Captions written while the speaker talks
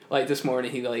like this morning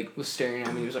he like was staring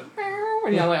at me. He was like, meow,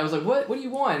 and I was like, what do you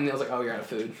want? And I was like, oh, you're out of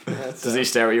food. Yeah, Does he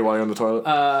stare at you while you're on the toilet?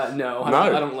 No. I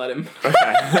don't let him.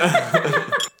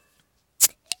 Okay.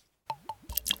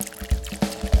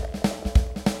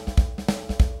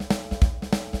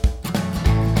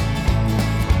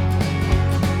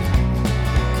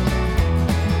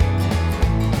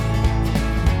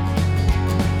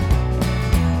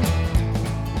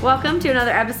 Welcome to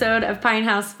another episode of Pine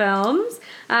House Films.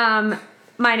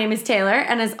 My name is Taylor,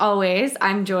 and as always,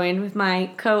 I'm joined with my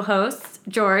co-hosts,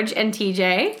 George and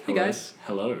TJ. Hey, guys.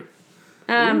 Hello.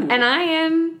 And I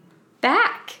am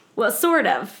back. Well, sort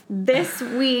of. This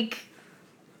week,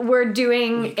 we're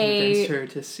doing Convinced her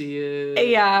to see it.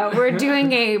 Yeah, we're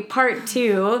doing a part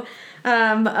 2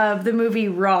 of the movie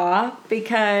Raw,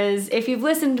 because if you've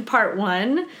listened to part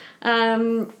 1,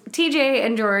 TJ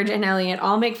and George and Elliot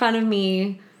all make fun of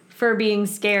me for being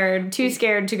too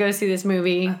scared to go see this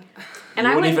movie. And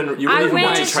You wouldn't even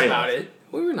watch a Nice trailer. about it.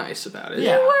 We were nice about it.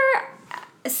 Yeah. You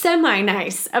were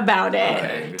semi-nice about it.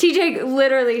 Okay. TJ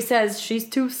literally says she's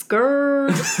too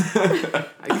scared.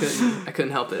 I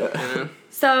couldn't help it. You know?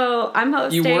 So I'm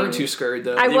hosting. You were too scared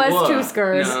though. I You was were. too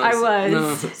scared. No, I was.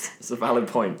 no. It's a valid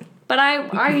point. But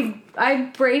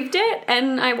I braved it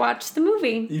and I watched the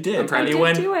movie. You did. proud And of you you.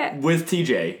 went Do it. with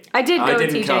TJ. I did go I with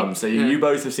didn't TJ. come, so Yeah. you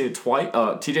both have seen it twice.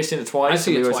 TJ's seen it twice. I've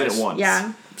seen and it we both seen twice. it once.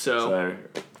 Yeah. So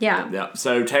Yeah.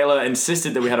 So Taylor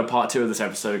insisted that we had a part 2 of this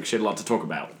episode because she had a lot to talk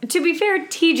about. To be fair,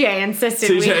 TJ insisted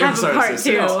we TJ have also a part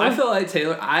insisted. 2. Oh, I feel like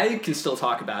Taylor. I can still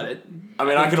talk about it. I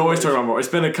mean, I can always talk about more. It's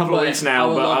been a couple of But weeks I now,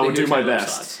 would but love I to will hear do my Taylor's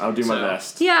best. thoughts. I'll do my So-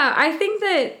 best. Yeah, I think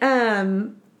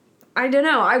that I don't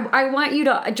know. I want you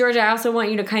to, George, I also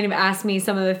want you to kind of ask me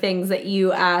some of the things that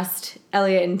you asked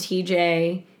Elliot and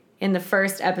TJ in the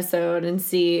first episode and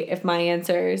see if my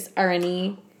answers are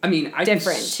any. I mean, I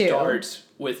Different, can too. start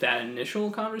with that initial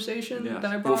conversation that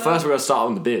I brought Well, first up. we're going to start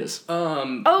on the beers.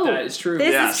 That is true.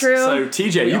 This is true. So,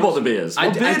 TJ, you bought the beers.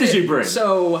 What beer did you bring?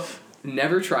 So,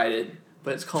 never tried it,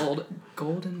 but it's called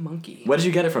Golden Monkey. Where did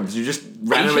you get it from? Did you just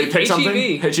randomly pick something?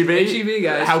 H-E-B. H-E-B,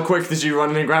 guys. How quick did you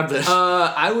run in and grab this?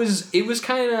 It was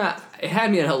kind of, it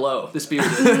had me at hello, this beer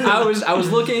did. I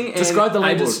was looking and Describe the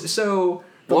label. The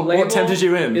What label tempted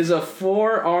you in? is a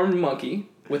 4-armed monkey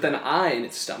with an eye in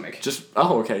its stomach.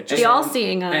 Okay. The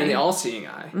all-seeing eye. And the all-seeing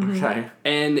eye. Okay.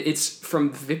 And it's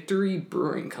from Victory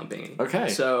Brewing Company. Okay.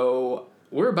 So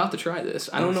we're about to try this.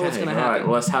 I don't know what's going to happen. All right,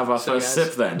 well, let's have our So, first guys.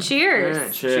 sip then. Cheers. All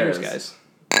right, Cheers. guys.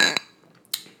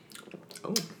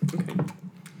 Oh, okay.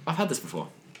 I've had this before.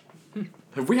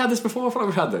 Have we had this before? I thought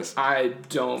we've had this. I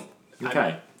don't.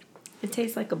 Okay. It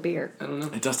tastes like a beer. I don't know.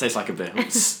 It does taste like a beer.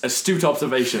 Astute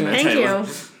observation there, Thank Taylor.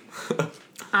 you.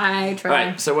 I try.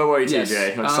 Right, so where were you, Yes.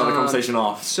 TJ? Let's start the conversation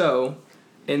off. So,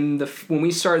 when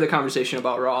we started the conversation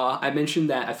about Raw, I mentioned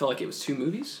that I felt like it was 2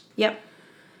 movies. Yep.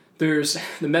 There's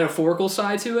the metaphorical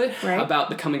side to it, Right. about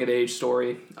the coming of age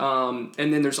story. And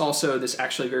then there's also this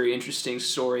actually very interesting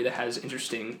story that has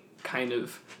interesting kind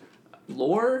of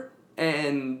lore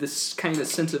and this kind of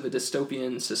sense of a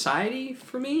dystopian society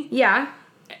for me. Yeah.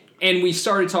 And we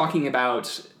started talking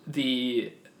about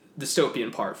the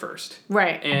dystopian part first.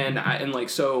 Right. And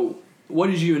so what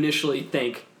did you initially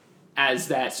think as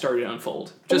that started to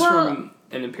unfold? Just Well, from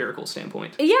an empirical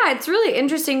standpoint. Yeah, it's really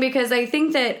interesting because I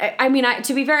think that,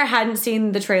 to be fair, I hadn't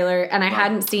seen the trailer and I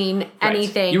hadn't seen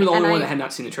anything. Right. You were the only and one that had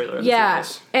not seen the trailer. Of Yeah, the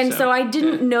trailers, and so I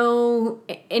didn't know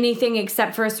anything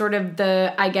except for sort of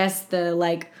the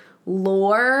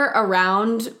lore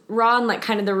around Raw and like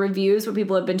kind of the reviews, what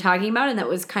people have been talking about, and that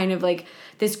was kind of like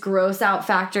this gross out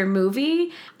factor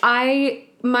movie. I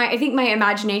think my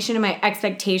imagination and my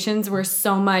expectations were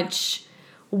so much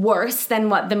worse than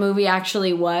what the movie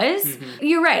actually was. Mm-hmm.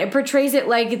 You're right. It portrays it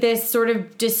like this sort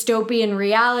of dystopian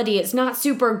reality. It's not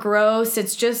super gross.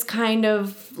 It's just kind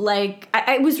of like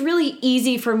it was really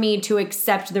easy for me to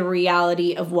accept the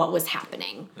reality of what was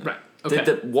happening. Right.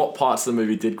 Okay. What parts of the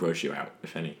movie did gross you out,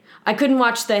 if any? I couldn't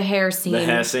watch the hair scene. The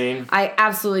hair scene? I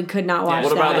absolutely could not watch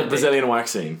What about that. the Brazilian wax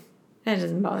scene? That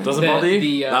doesn't bother me. Doesn't bother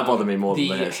you? That bothered me more than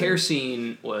the hair scene. The hair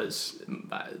scene was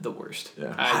the worst.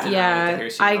 Yeah. I did not like the hair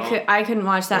scene at all. I couldn't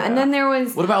watch that. Yeah. And then there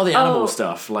was... What about all the animal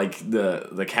stuff? Like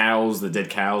the cows, the dead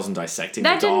cows, and dissecting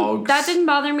the dogs? That didn't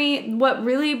bother me. What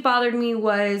really bothered me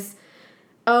was...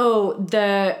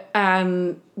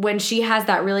 when she has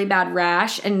that really bad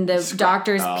rash and the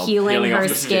doctor's peeling her off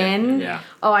the skin. Yeah.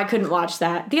 Oh, I couldn't watch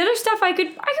that. The other stuff I could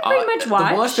pretty much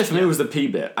watch. The worst bit for me was the pee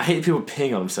bit. I hate people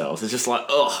peeing on themselves. It's just like,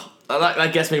 ugh.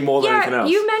 That gets me more than anything else.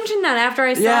 You mentioned that after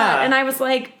I saw it, and I was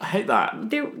like, I hate that.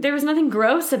 there was nothing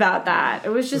gross about that. It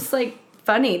was just like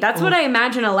funny. That's what I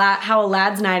imagine how a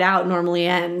lad's night out normally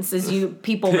ends, is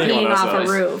people Peeing peeing on off a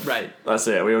ourselves. roof. Right. That's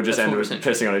it. We all just That's end what with we're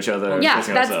saying. pissing on each other and Yeah,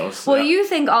 pissing that's ourselves. well. Yeah. You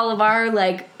think all of our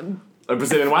like.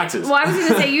 Brazilian waxes. Well, I was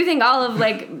gonna say you think all of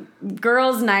like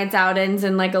girls' nights out ends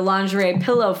in like a lingerie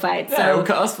pillow fight. Yeah, So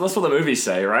that's what the movies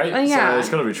say, right? yeah, So it's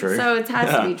gotta be true. So it has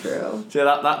to be true. So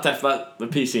yeah, that the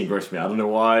pee scene grossed me out. I don't know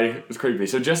why. It was creepy.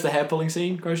 So just the hair pulling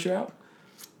scene grossed you out?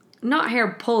 Not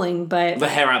hair pulling, but The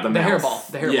hair out the mouth. hairball.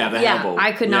 The hairball. Yeah, the yeah, hairball.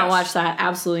 I could not Yes. watch that.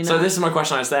 Absolutely not. So this is my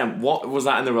question I asked them. What was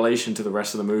that in the relation to the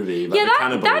rest of the movie? Like yeah, the that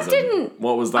cannibalism? didn't.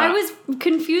 What was that? I was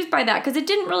confused by that because it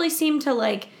didn't really seem to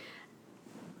like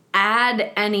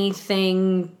add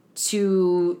anything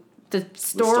to the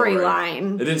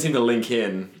storyline. It didn't seem to link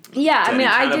in. Yeah, to I mean, any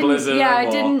I didn't. cannibalism Yeah, I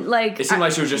or- didn't like. It seemed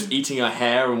like she was just eating her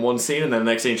hair in one scene, and then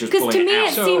the next scene she was Because pulling to me it it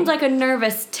out. So- seemed like a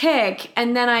nervous tick,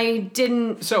 and then I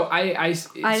didn't. So I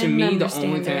to didn't me, the understand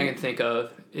only thing I it. can think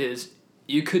of is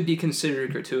you could be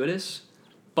considered gratuitous,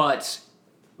 but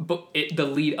the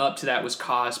lead up to that was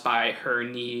caused by her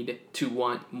need to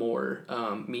want more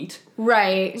meat.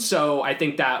 Right. So I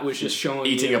think that was just showing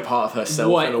Eating you a part of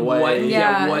herself in a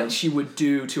way. what she would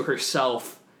do to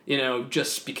herself,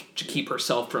 just to keep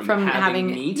herself from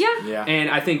having meat. Yeah. Yeah. And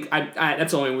I think I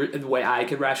that's the only the way I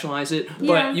could rationalize it.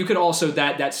 Yeah. But you could also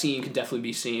that scene could definitely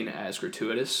be seen as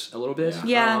gratuitous a little bit.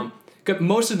 Yeah. 'Cause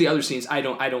most of the other scenes I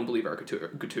don't believe are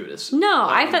gratuitous. No,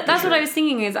 I thought that's for what I sure. was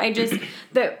thinking. Is I just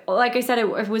that like I said, it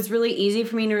was really easy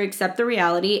for me to accept the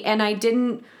reality, and I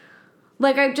didn't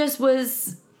like. I just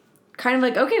was kind of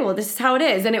like, okay, well, this is how it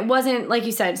is, and it wasn't like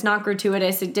you said. It's not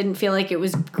gratuitous. It didn't feel like it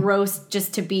was gross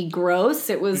just to be gross.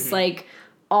 It was like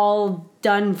all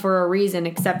done for a reason,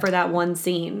 except for that one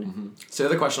scene. So the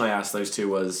other question I asked those two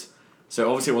was, so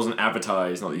obviously it wasn't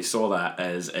advertised, not that you saw that,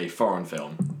 as a foreign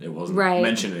film. It wasn't Right.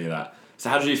 mentioned any of that. So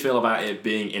how did you feel about it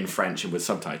being in French and with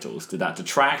subtitles? Did that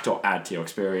detract or add to your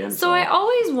experience? So or? I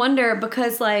always wonder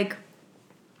because like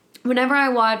whenever I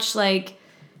watch like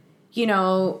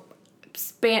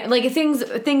like things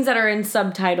that are in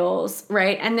subtitles,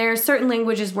 right? And there are certain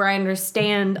languages where I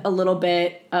understand a little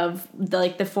bit of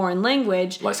the foreign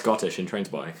language. Like Scottish in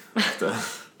Trainspotting.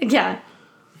 Yeah.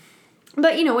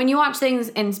 But when you watch things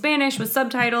in Spanish with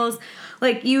subtitles,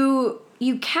 like you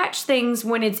catch things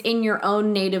when it's in your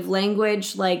own native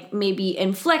language, like maybe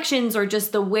inflections or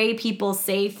just the way people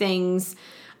say things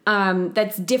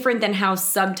that's different than how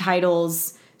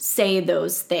subtitles say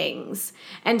those things.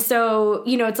 And so,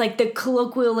 it's like the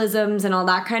colloquialisms and all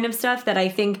that kind of stuff that I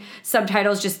think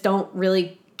subtitles just don't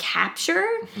really capture.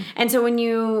 Mm-hmm. And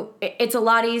so it's a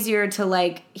lot easier to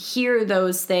like hear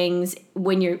those things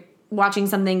when you're watching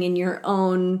something in your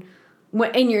own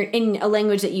in a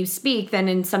language that you speak than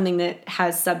in something that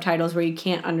has subtitles where you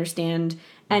can't understand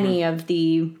any of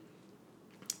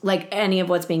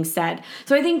what's being said.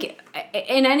 So I think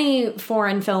in any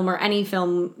foreign film or any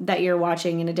film that you're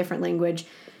watching in a different language,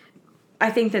 I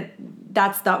think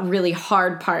that's the really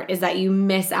hard part, is that you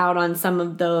miss out on some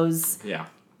of those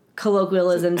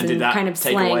colloquialisms and did that kind of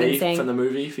take slang away and saying from the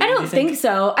movie for you, I do don't you think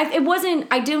so. I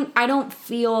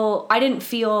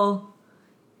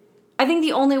think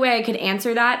the only way I could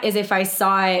answer that is if I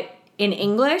saw it in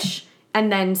English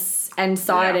and then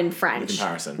saw it in French. The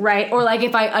comparison. Right? Or like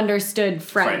if I understood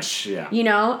French. yeah.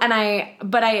 And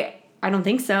I don't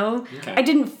think so. Okay. I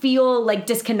didn't feel like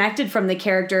disconnected from the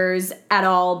characters at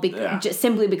all just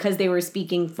simply because they were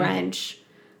speaking French.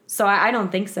 So I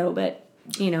don't think so, but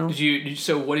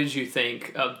So what did you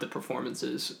think of the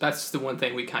performances? That's the one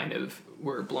thing we kind of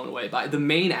were blown away by. The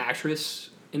main actress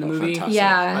in the movie, fantastic.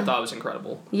 Yeah. I thought was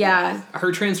incredible. Yeah.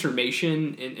 Her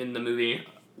transformation in the movie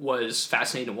was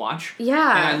fascinating to watch.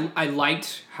 Yeah. And I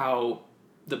liked how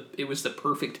it was the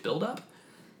perfect build-up.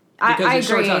 I Because it agree.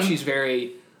 starts out she's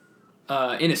very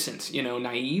innocent,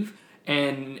 naive.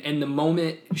 And the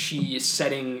moment she is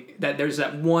setting that, there's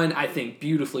that one, I think,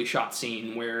 beautifully shot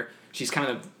scene where she's kind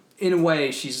of, in a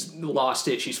way, she's lost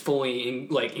it. She's fully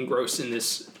engrossed in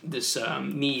this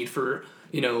need for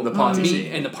The party meat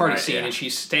scene. and the party Right, scene, yeah. and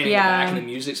she's standing in the back and the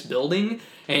music's building,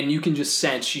 and you can just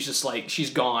sense she's just like she's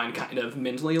gone kind of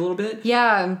mentally a little bit.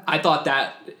 Yeah. I thought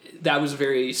that was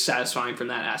very satisfying from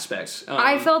that aspect.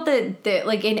 I felt that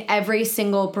like in every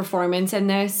single performance in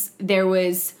this, there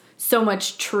was so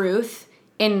much truth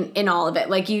in all of it.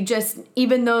 Like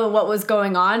even though what was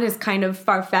going on is kind of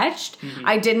far-fetched,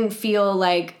 I didn't feel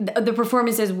like the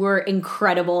performances were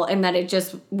incredible, and that it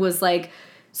just was like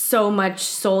so much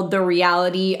sold the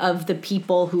reality of the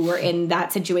people who were in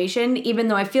that situation, even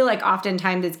though I feel like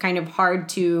oftentimes it's kind of hard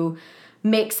to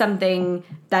make something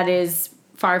that is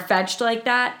far-fetched like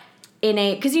that in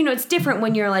a, because it's different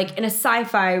when you're like in a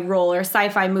sci-fi role or a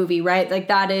sci-fi movie, right? Like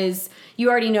that is, you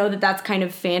already know that that's kind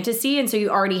of fantasy, and so you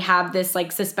already have this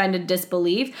like suspended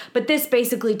disbelief, but this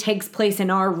basically takes place in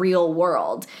our real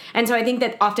world. And so I think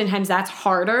that oftentimes that's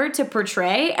harder to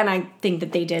portray, and I think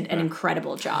that they did an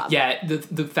incredible job. Yeah,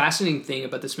 the fascinating thing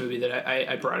about this movie that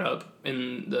I brought up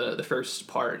in the first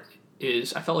part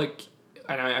is I felt like,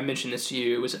 and I mentioned this to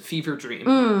you, it was a fever dream.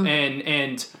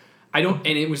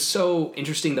 And it was so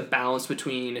interesting, the balance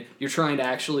between you're trying to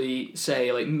actually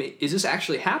say, like, is this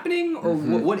actually happening? Or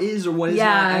what is or what is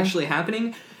not actually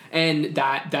happening? And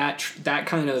that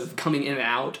kind of coming in and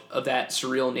out of that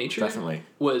surreal nature Definitely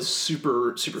was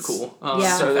super, super cool.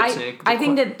 So I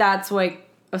think that's like,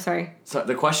 oh, sorry. So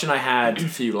the question I had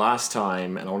for you last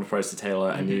time, and I want to pose to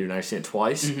Taylor, and you've now seen it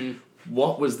twice.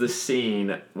 What was the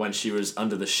scene when she was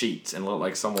under the sheet and looked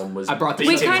like someone was? We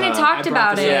kind of talked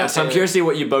about it. Yeah, so I'm curious to see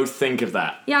what you both think of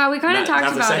that. Yeah, we kind of talked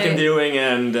about it. Have the second viewing,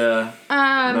 and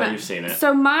now you've seen it.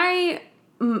 So my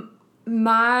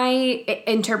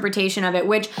interpretation of it,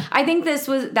 which I think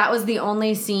that was the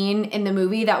only scene in the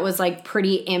movie that was like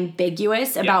pretty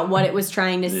ambiguous about what it was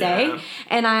trying to say,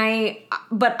 and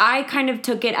I kind of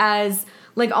took it as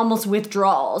like almost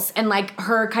withdrawals and like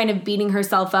her kind of beating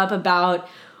herself up about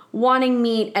wanting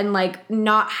meat and like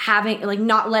not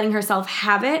letting herself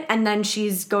have it, and then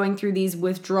she's going through these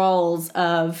withdrawals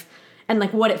of and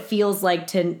like what it feels like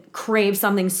to crave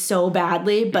something so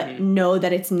badly but know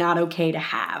that it's not okay to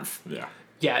have.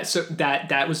 Yeah, so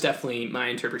that was definitely my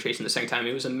interpretation the second time.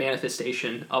 It was a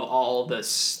manifestation of all the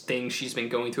things she's been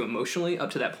going through emotionally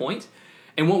up to that point.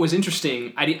 And what was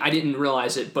interesting, I didn't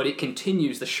realize it, but it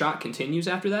continues, the shot continues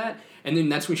after that, and then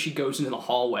that's when she goes into the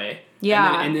hallway.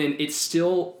 Yeah. And then it's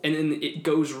still, and then it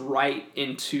goes right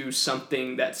into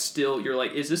something that's still, you're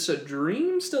like, is this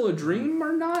still a dream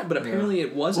or not? But apparently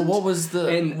it wasn't. Well,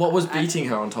 what was beating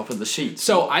her on top of the sheet?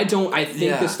 So I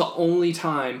think that's the only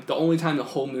time the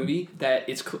whole movie that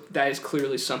is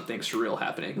clearly something surreal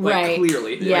happening. Like, right.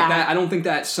 Clearly. Yeah. Like that, I don't think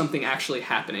that's something actually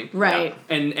happening. Right.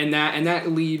 Yeah. And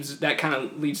that kind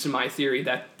of leads to my theory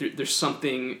that there's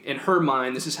something in her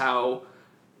mind. This is how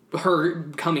her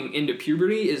coming into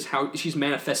puberty is how she's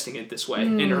manifesting it this way.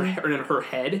 In her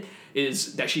head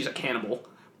is that she's a cannibal.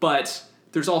 But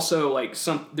there's also like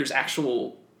there's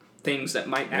actual things that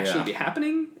might actually be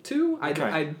happening too. I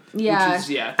think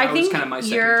was kind of my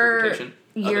second interpretation.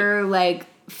 Your like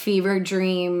fever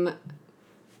dream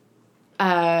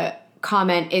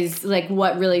comment is like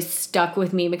what really stuck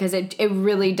with me, because it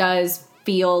really does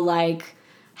feel like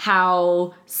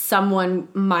how someone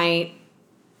might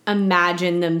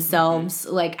imagine themselves,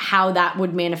 like how that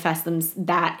would manifest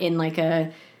that in like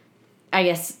a, I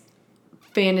guess,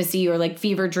 fantasy or like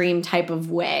fever dream type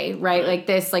of way, right? Like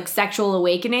this like sexual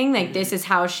awakening, like this is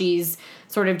how she's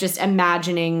sort of just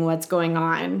imagining what's going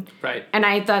on. Right. And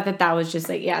I thought that was just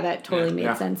like, that totally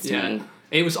made sense to me.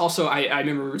 It was also, I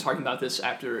remember we were talking about this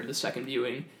after the second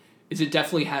viewing, is it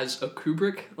definitely has a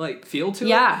Kubrick like feel to it.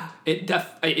 Yeah.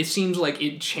 It seems like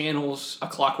it channels A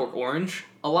Clockwork Orange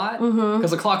a lot,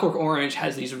 because A Clockwork Orange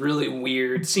has these really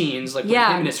weird scenes, like when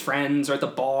him and his friends are at the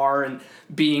bar and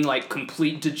being like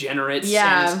complete degenerates,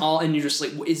 and it's all, and you're just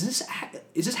like, is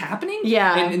this happening?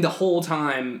 Yeah. And the whole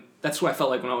time, that's what I felt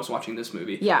like when I was watching this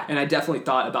movie. Yeah. And I definitely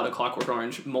thought about A Clockwork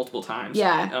Orange multiple times.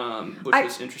 Yeah. Which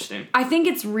was interesting. I think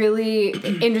it's really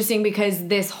interesting because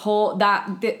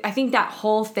I think that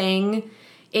whole thing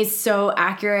is so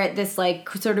accurate. This like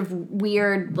sort of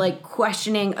weird like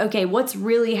questioning, okay, what's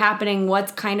really happening?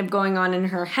 What's kind of going on in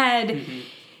her head?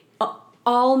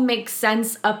 All makes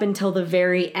sense up until the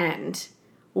very end,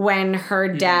 when her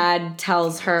dad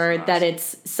tells her that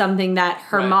it's something that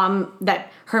her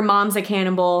mom's a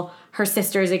cannibal, her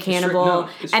sister's a cannibal,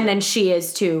 and then she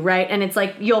is too, right? And it's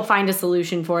like, you'll find a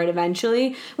solution for it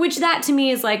eventually, which that to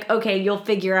me is like, okay, you'll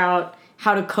figure out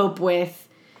how to cope with,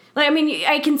 like, I mean,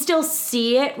 I can still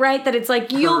see it, right? That it's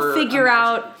like, you'll figure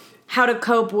out how to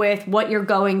cope with what you're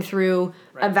going through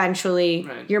eventually.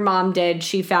 Right. Your mom did.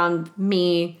 She found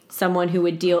me someone who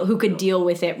could deal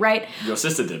with it, right? Your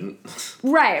sister didn't.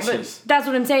 Right, but that's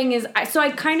what I'm saying is, so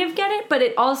I kind of get it, but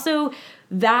it also,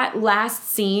 that last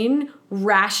scene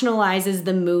rationalizes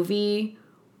the movie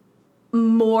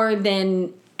more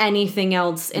than anything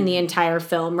else in the entire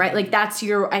film, right? Like that's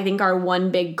I think our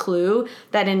one big clue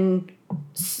that in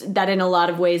a lot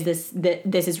of ways this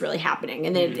is really happening,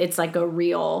 and it's like a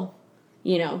real,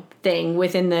 thing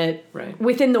within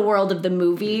the world of the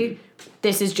movie.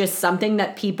 This is just something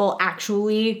that people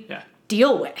actually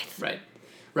deal with.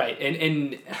 Right,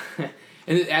 and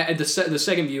at the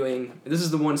second viewing, this is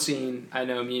the one scene I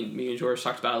know me and George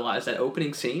talked about a lot. Is that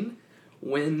opening scene?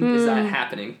 When is that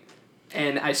happening?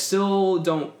 and I still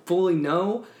don't fully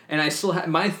know. And I still have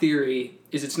my theory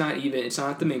is it's not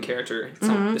the main character, it's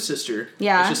not the sister.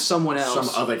 Yeah. It's just someone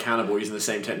else. Some other cannibal using the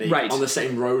same technique. Right. On the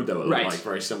same road, though. It looked Right. like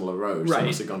very similar roads. Right. They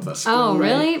must have gone to that school. Oh, Right.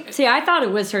 really? See, I thought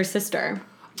it was her sister.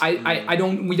 We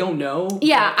don't know.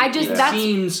 Yeah, but I just- it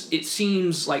that's-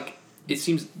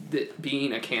 seems that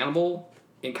being a cannibal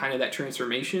and kind of that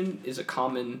transformation is a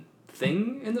common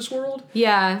thing in this world.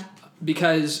 Yeah.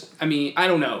 Because I mean I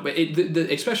don't know, but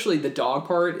especially the dog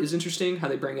part is interesting. How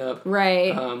they bring up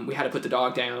Right. we had to put the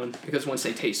dog down because once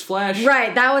they taste flesh.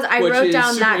 Right, that was I Which wrote is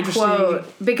down super that interesting. quote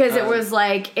because it was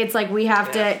like it's like we have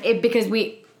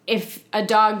if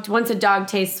once a dog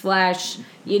tastes flesh,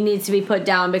 it needs to be put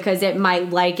down because it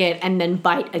might like it and then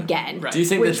bite again. Right. Do you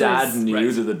think the Which dad was- knew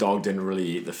Right. that the dog didn't really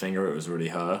eat the finger? It was really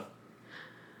her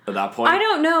at that point? I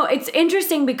don't know. It's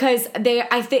interesting because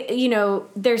I think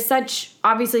they're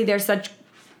such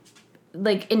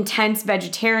like intense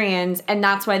vegetarians, and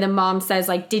that's why the mom says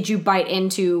like, did you bite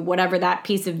into whatever that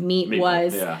piece of meat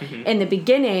was Yeah. in the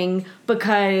beginning,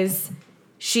 because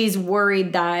she's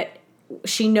worried that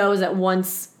she knows that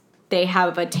once they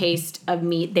have a taste of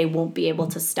meat they won't be able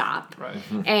to stop. Right.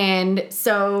 And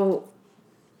so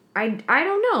I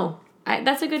don't know.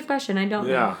 That's a good question. I don't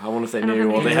know. Yeah, I wonder if they I don't knew,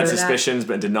 have or the they had answer to that. suspicions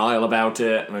but in denial about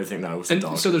it. And I think no, it was the And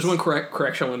dog. so there's one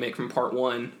correction I want to make from part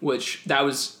 1, which that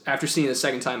was after seeing it the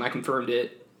second time I confirmed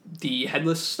it. The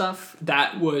headless stuff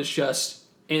that was just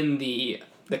in the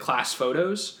class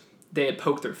photos. They had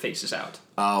poked their faces out.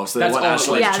 Oh, so they That's weren't all it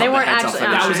actually was. Yeah, chopped they their weren't heads off actually-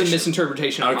 in That was a action.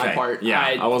 misinterpretation on my Okay, part.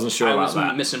 yeah, I wasn't sure I about was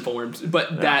that. misinformed,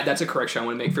 but Yeah. that's a correction I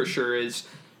want to make for sure. Is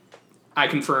I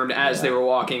confirmed as they were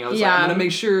walking. I was Yeah. like, I'm gonna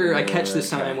make sure I catch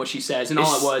this Okay. time what she says, and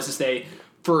all it was is they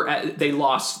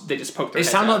lost. They just poked their It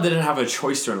heads sounded out. like they didn't have a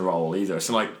choice to enroll either.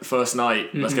 So like first night,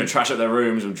 let's go trash up their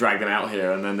rooms and drag them out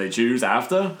here, and then they choose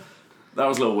after. That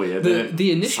was a little weird. the They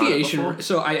didn't sign up initiation. before?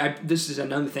 So I this is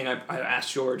another thing I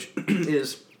asked George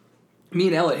is. Me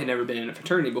and Elliot had never been in a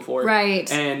fraternity before, Right.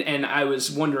 And I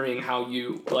was wondering how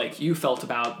you felt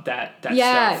about that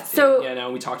Yeah, stuff. so-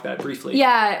 we talked about it briefly.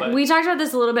 Yeah, but- we talked about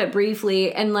this a little bit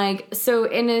briefly, and like, so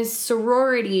in a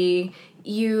sorority,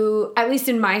 at least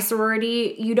in my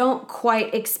sorority, you don't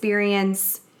quite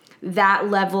experience that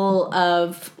level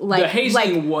of like the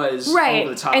hazing was right over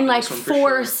the top and in like this one for sure.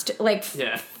 forced, like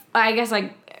Yeah. I guess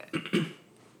like.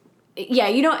 Yeah,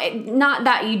 you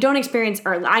don't experience,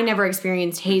 or I never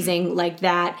experienced hazing like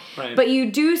that. Right. But you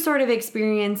do sort of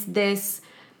experience this,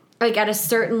 like at a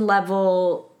certain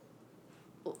level,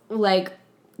 like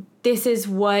this is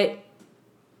what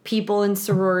people in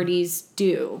sororities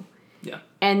do. Yeah.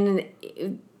 And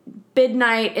bid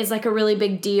night is like a really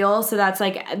big deal. So that's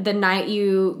like the night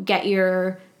you get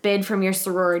your bid from your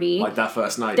sorority. Like that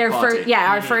first night Their party. first,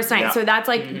 yeah, our first night. Yeah. So that's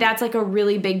like a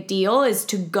really big deal, is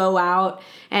to go out.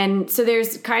 And so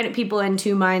there's kind of people in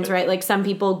two minds, right? Like some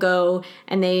people go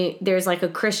and there's like a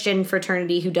Christian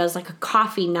fraternity who does like a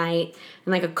coffee night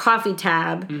and like a coffee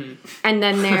tab. And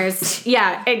then there's,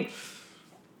 yeah.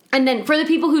 And then for the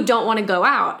people who don't want to go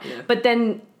out, but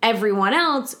then everyone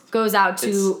else goes out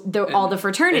to all the They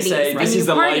fraternities. say, and this you is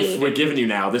the party. life we're giving you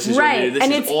now. This is Right, your new, this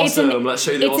and is awesome. Let's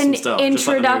show you the awesome stuff. It's just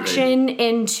like an the movie. introduction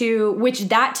into, which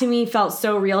that to me felt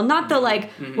so real. Not the like,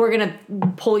 we're gonna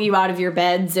pull you out of your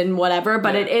beds and whatever,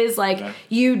 but it is like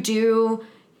you do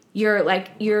your Like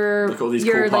all these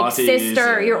your cool like parties,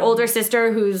 sister, your yeah. older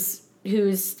sister who's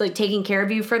like taking care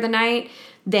of you for the night.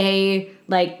 They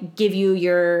like give you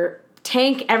your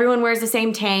tank. Everyone wears the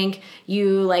same tank.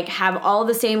 You like have all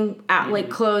the same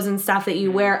like clothes and stuff that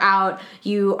you wear out.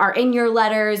 You are in your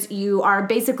letters. You are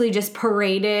basically just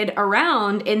paraded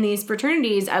around in these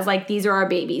fraternities as like, these are our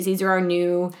babies. These are our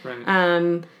new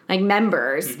like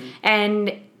members. And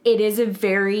it is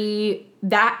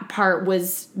that part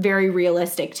was very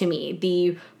realistic to me.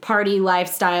 The party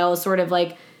lifestyle sort of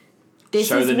like, this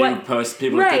Show is the what new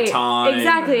people a good time.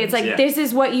 exactly. It's like, Yeah. this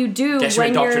is what you do Gets you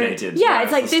when you're indoctrinated. yeah, Yeah,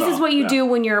 it's like it's the this is start. what you Yeah. do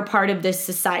when you're a part of this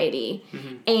society.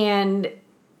 And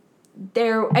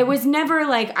it was never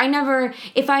like, I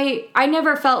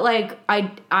never felt like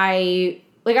I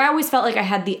always felt like I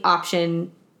had the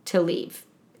option to leave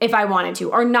if I wanted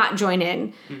to, or not join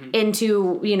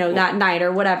into that night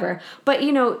or whatever. But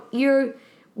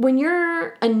when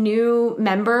you're a new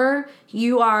member,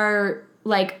 you are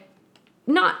like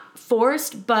not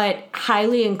forced, but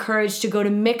highly encouraged to go to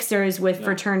mixers with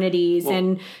fraternities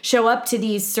and show up to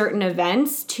these certain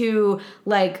events to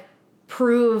like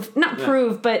prove,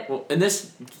 but Well, in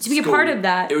this to be a part of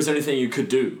that. it was the only thing you could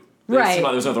do. It Right. seemed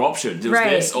like there was other options. It was Right.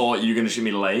 this, or you're going to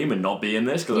be lame and not be in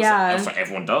this, because Yeah. that's what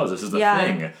everyone does. This is the Yeah.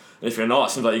 thing. And if you're not,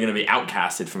 it seems like you're going to be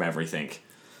outcasted from everything.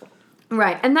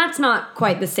 right. And that's not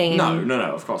quite the same. No,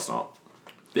 of course not.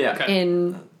 Yeah. Okay.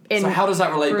 in So how does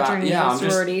that relate back? fraternities Yeah, and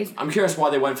sororities. I'm curious why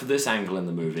they went for this angle in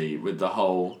the movie with the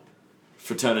whole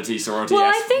fraternity, sorority, Well,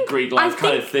 I think- Greek life I kind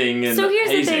think- of thing, and so here's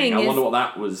the hazing. thing I is- wonder what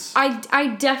that was. I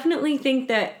definitely think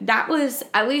that was,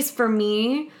 at least for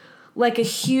me, like a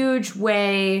huge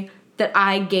way that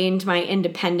I gained my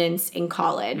independence in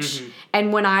college.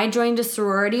 And when I joined a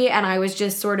sorority and I was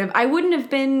just sort of, I wouldn't have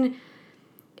been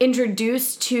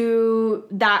introduced to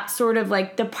that sort of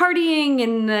like the partying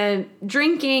and the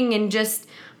drinking and just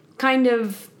kind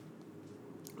of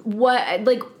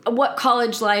what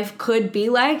college life could be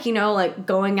like, you know, like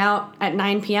going out at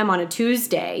 9 p.m. on a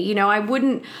Tuesday. You know, I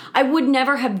would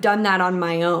never have done that on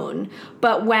my own.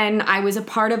 But when I was a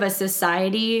part of a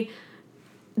society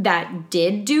that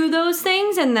did do those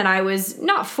things and that I was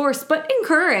not forced but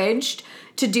encouraged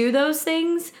to do those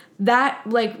things, that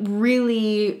like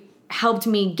really helped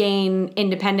me gain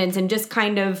independence and just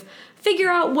kind of figure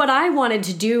out what I wanted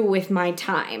to do with my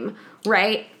time,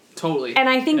 right? Totally. And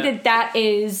I think that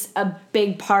is a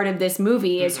big part of this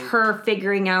movie is her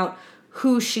figuring out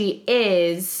who she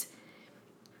is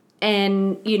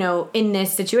and, you know, in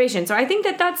this situation. So I think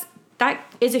that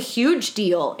is a huge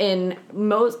deal in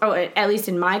at least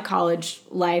in my college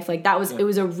life. Like it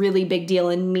was a really big deal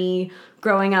in me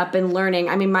growing up and learning.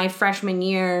 I mean, my freshman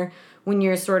year, when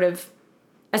you're sort of,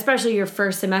 especially your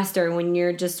first semester, when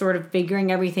you're just sort of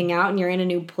figuring everything out and you're in a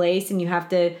new place and you have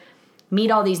to meet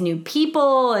all these new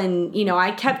people. And, you know,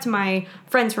 I kept my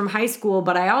friends from high school,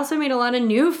 but I also made a lot of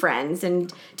new friends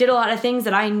and did a lot of things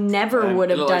that I never would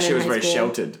have done in high school. She was very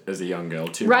sheltered as a young girl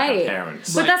too, right? by her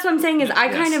parents. But that's what I'm saying is I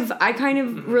kind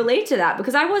of relate to that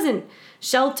because I wasn't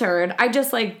sheltered. I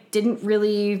just like didn't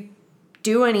really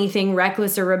do anything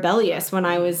reckless or rebellious when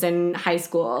I was in high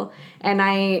school. And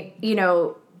I, you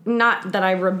know, not that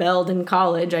I rebelled in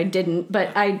college, I didn't,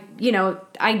 but I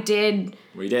did.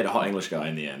 Well, you dated a hot English guy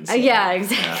in the end. So, yeah,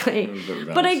 exactly.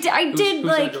 Yeah, but I did who's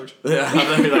like. that, George? Yeah, I don't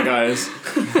know who that guy is.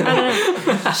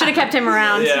 Should have kept him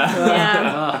around.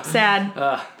 Yeah. Sad.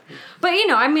 But you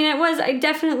know, I mean, I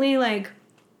definitely like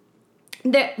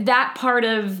that part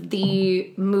of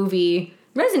the movie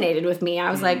resonated with me. I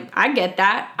was like, I get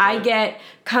that. I get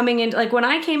coming into, like, when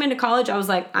I came into college, I was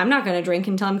like, I'm not going to drink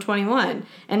until I'm 21.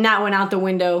 And that went out the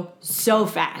window so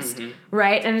fast,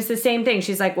 right? And it's the same thing.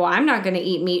 She's like, well, I'm not going to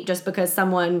eat meat just because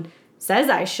someone says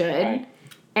I should. Right.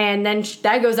 And then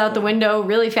that goes out the window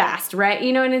really fast, right?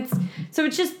 You know, and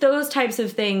it's just those types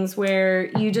of things where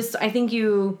you just, I think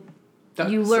you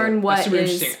learn what that's super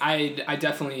is. interesting. I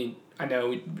definitely, I know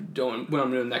we don't when I'm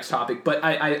doing the next topic, but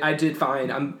I did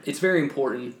find it's very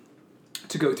important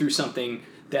to go through something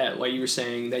that, like you were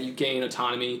saying, that you gain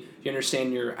autonomy, you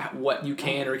understand what you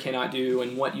can or cannot do,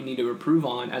 and what you need to improve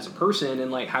on as a person,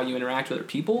 and like how you interact with other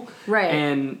people. Right.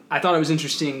 And I thought it was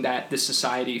interesting that this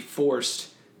society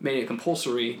made it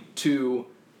compulsory to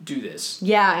do this.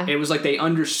 Yeah. It was like they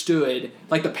understood,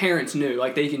 like the parents knew,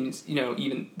 like they can, you know,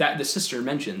 even that the sister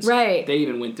mentions. Right. They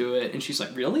even went through it, and she's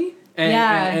like, really?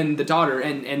 And the daughter,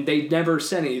 and they never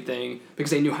said anything because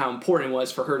they knew how important it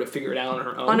was for her to figure it out on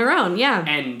her own. On her own, yeah.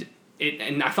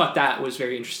 And I thought that was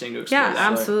very interesting to explore. Yeah,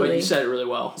 absolutely. But you said it really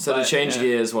well. So to change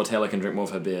gears, while Taylor can drink more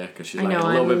of her beer because she's like know, a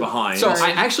little bit behind. So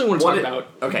I actually want to talk What about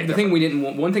okay, the thing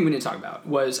one thing we didn't talk about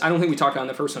was, I don't think we talked about in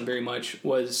the first one very much,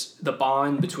 was the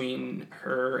bond between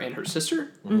her and her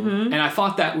sister. And I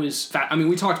thought that was I mean,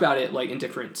 we talked about it like in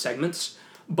different segments.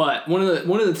 But one of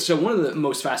the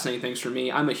most fascinating things for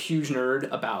me, I'm a huge nerd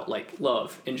about like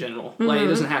love in general. Like it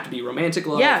doesn't have to be romantic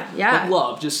love. Yeah. But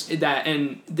love, just that.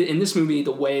 And in this movie,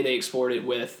 the way they explored it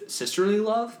with sisterly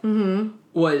love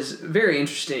was very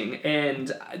interesting.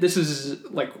 And this is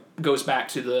like goes back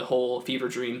to the whole fever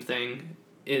dream thing,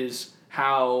 is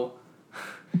how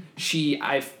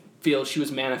I feel she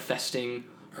was manifesting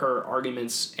her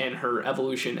arguments and her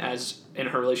evolution as in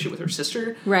her relationship with her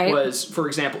sister. Right. Was, for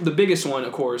example, the biggest one,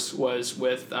 of course, was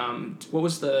with what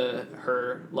was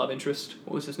her love interest?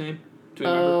 What was his name? Do you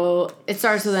remember? Oh, it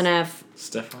starts with an F.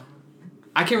 Stefan?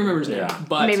 I can't remember his name. Yeah.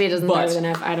 But Maybe it doesn't start with an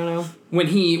F. I don't know. When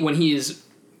he is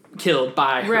killed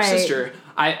by her Right. sister,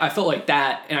 I felt like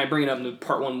that, and I bring it up in the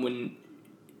part one when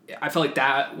I felt like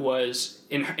that was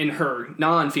in her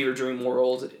non-fever dream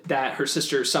world, that her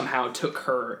sister somehow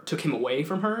took him away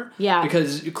from her. Yeah.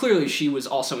 Because clearly she was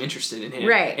also interested in him.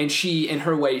 Right. And she, in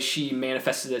her way, she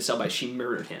manifested itself by she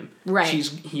murdered him. Right.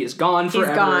 He is gone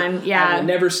forever. He's gone, yeah. I will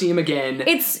never see him again.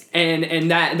 It's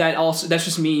and that also, that's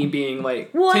just me being like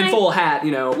Well, tinfoil hat,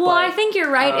 you know. Well, but, I think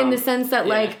you're right in the sense that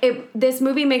yeah. like this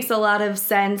movie makes a lot of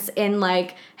sense in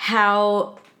like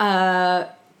how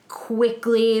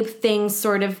quickly things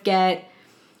sort of get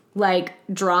like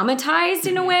dramatized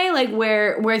in a way, like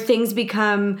where things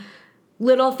become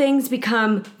little things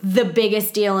become the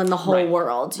biggest deal in the whole Right.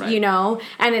 world, Right. you know?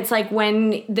 And it's like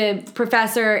when the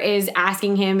professor is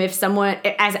asking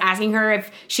her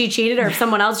if she cheated or if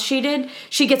someone else cheated,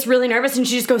 she gets really nervous and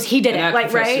she just goes, he did And it, that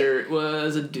like, right? professor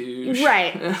was a douche.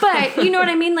 Right. But you know what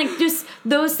I mean? Like just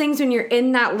those things when you're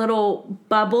in that little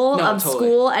bubble No, of totally.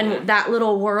 school and Yeah. that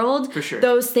little world, For sure.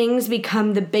 those things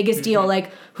become the biggest deal. Like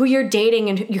who you're dating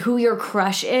and who your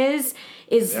crush is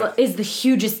the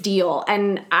hugest deal.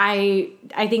 And I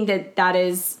think that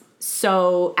is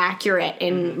so accurate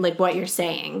in like what you're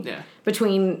saying. Yeah.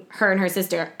 Between her and her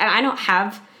sister. And I don't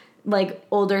have like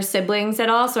older siblings at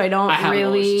all, so I don't I have an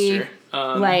older really sister.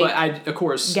 like, but I, of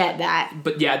course, get that.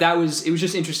 But yeah, it was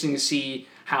just interesting to see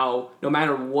how no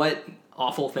matter what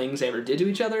awful things they ever did to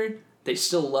each other, they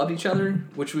still loved each other,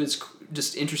 which was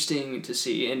just interesting to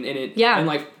see. And it Yeah. and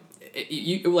like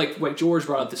like George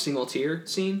brought up the single tear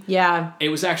scene. Yeah. It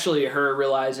was actually her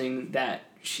realizing that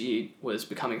she was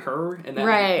becoming her and that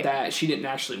Right. that she didn't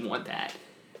actually want that.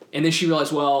 And then she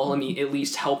realized, well, let me at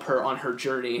least help her on her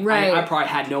journey. Right. I probably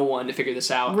had no one to figure this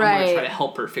out. I'm Right. going to try to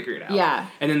help her figure it out. Yeah.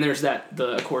 And then there's the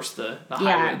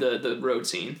highway, the road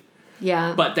scene.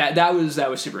 Yeah. But that was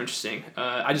super interesting.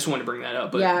 I just wanted to bring that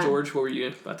up. But Yeah. George, what were you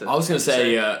about to I was going to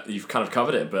say, you've kind of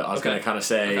covered it, but I was Okay. going to kind of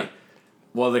say, Okay.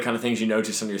 what are the kind of things you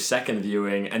noticed on your second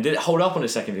viewing, and did it hold up on your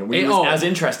second viewing? Were It- you oh. as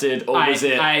interested, or was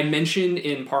it... I mentioned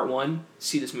in part 1,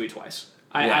 see this movie twice.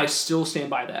 Yeah. I still stand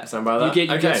by that. Stand by that? You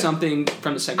get Okay. something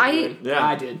from the second I- viewing. Yeah.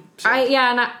 I did. So.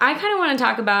 and I kind of want to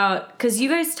talk about, because you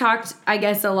guys talked, I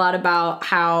guess, a lot about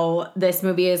how this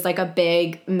movie is like a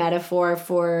big metaphor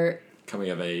for coming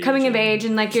of age.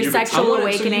 and like your Puberty. sexual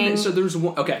awakening. So there's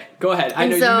one. Okay, go ahead. I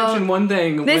And know so, you mentioned one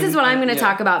thing. This is what I'm going to yeah.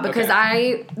 talk about because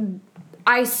Okay.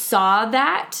 I saw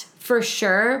that for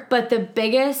sure, but the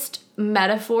biggest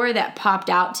metaphor that popped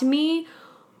out to me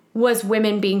was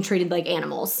women being treated like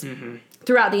animals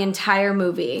throughout the entire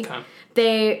movie.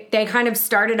 Okay. They kind of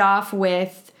started off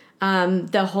with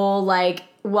the whole like,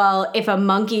 well, if a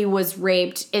monkey was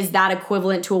raped, is that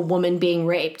equivalent to a woman being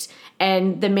raped?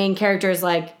 And the main character is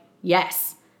like, yes.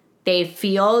 They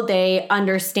feel, they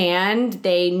understand,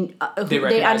 they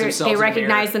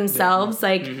recognize themselves.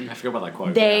 Like I forgot about that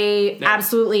quote. they Yeah.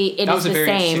 absolutely, it That is was a the very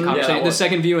interesting same. conversation. Yeah, The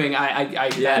second viewing, I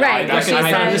Right, and she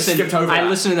says- Skipped over I that.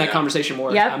 listened to that Yeah. conversation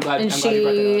more. Yep. I'm glad. And I'm glad you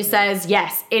brought that she up. says,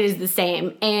 yes, it is the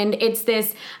same. And it's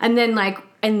this, and then like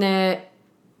in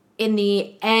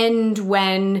the end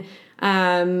when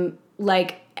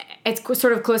like it's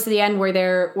sort of close to the end where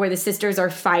the sisters are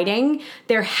fighting,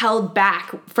 they're held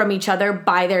back from each other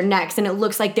by their necks and it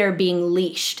looks like they're being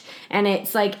leashed. And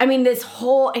it's like, I mean,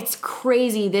 it's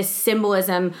crazy, this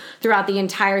symbolism throughout the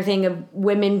entire thing of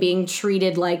women being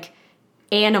treated like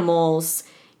animals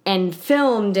and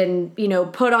filmed and, you know,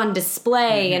 put on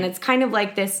display. And it's kind of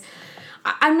like this,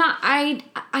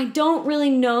 I don't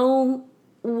really know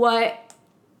what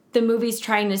the movie's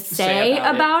trying to say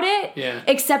about it. Yeah.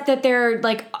 Except that they're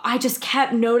like, I just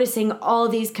kept noticing all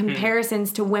these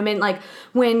comparisons to women. Like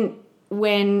when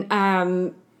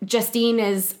Justine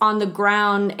is on the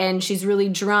ground and she's really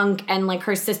drunk and like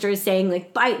her sister is saying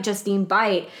like, bite, Justine,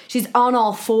 bite. She's on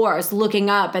all fours looking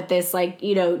up at this like,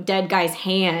 you know, dead guy's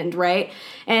hand, right?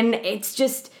 And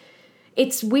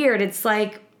it's weird. It's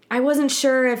like, I wasn't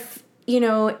sure if, you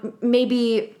know,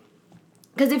 maybe...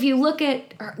 Because if you look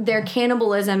at their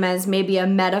cannibalism as maybe a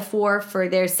metaphor for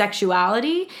their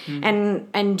sexuality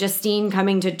and Justine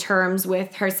coming to terms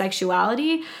with her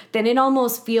sexuality, then it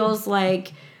almost feels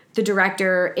like the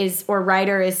director or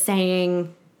writer is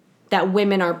saying that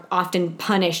women are often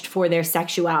punished for their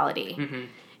sexuality.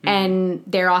 And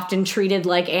they're often treated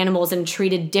like animals and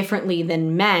treated differently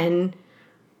than men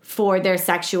for their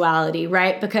sexuality,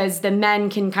 right? Because the men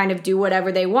can kind of do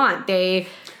whatever they want.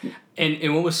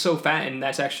 And what was so fat, and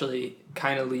that's actually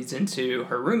kind of leads into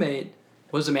her roommate,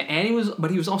 was a man, and he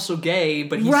was also gay,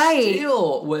 but he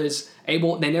still was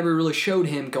able. They never really showed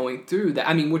him going through that.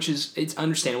 I mean, it's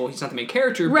understandable. He's not the main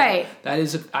character, right? But that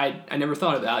is, I never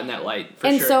thought of that in that light. For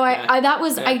and sure. so Yeah.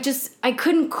 I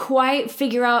couldn't quite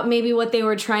figure out maybe what they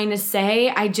were trying to say.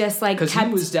 I just like because he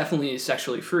was definitely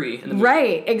sexually free in the movie.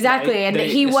 Right, exactly, Right? and They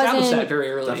he established wasn't that very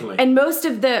early. Definitely. And most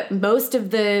of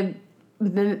the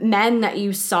men that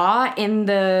you saw in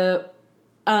the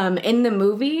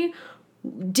movie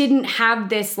didn't have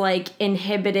this like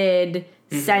inhibited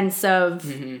sense of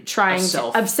trying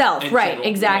Of self, in right? general.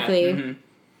 Exactly. Yeah.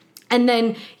 And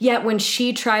then yet when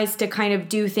she tries to kind of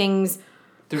do things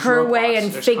There's her roadblocks. way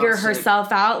and There's figure constant-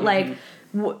 herself out, like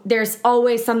there's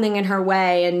always something in her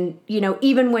way. And you know,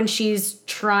 even when she's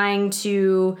trying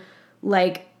to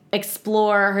like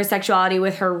explore her sexuality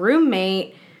with her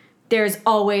roommate, there's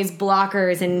always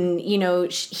blockers, and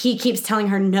he keeps telling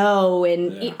her no,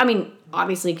 and I mean,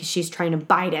 obviously because she's trying to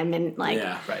bite him, and like,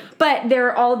 Yeah, right. But there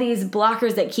are all these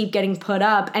blockers that keep getting put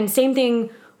up, and same thing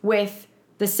with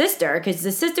the sister, because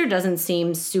the sister doesn't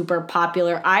seem super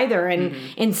popular either, and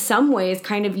in some ways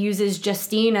kind of uses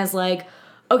Justine as like,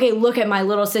 okay, look at my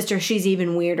little sister, she's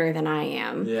even weirder than I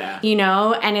am. Yeah.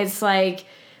 And it's like,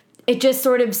 it just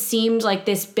sort of seemed like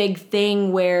this big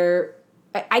thing where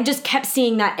I just kept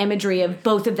seeing that imagery of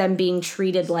both of them being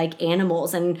treated like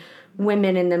animals, and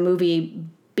women in the movie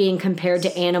being compared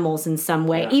to animals in some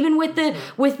way. Yeah. Even with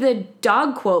the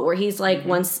dog quote where he's like,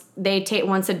 once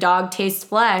a dog tastes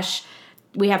flesh,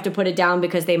 we have to put it down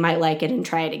because they might like it and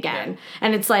try it again. Yeah.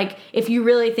 And it's like, if you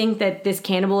really think that this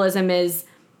cannibalism is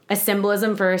a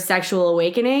symbolism for sexual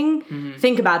awakening,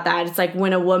 think about that. It's like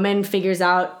when a woman figures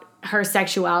out her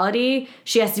sexuality,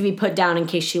 she has to be put down in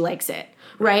case she likes it.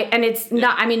 Right? And it's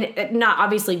not, I mean, not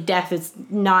obviously death is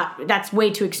not, that's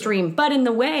way too extreme. But in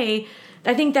the way,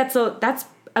 I think that's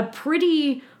a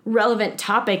pretty relevant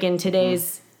topic in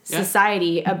today's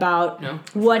society about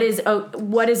what is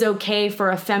okay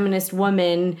for a feminist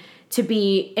woman to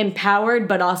be empowered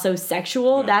but also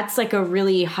sexual. Yeah. That's like a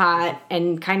really hot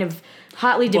and kind of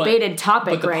hotly debated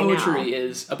topic right now. But the poetry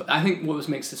is, I think what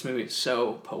makes this movie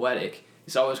so poetic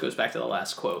is always goes back to the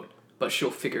last quote. But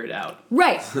she'll figure it out.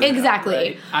 Right,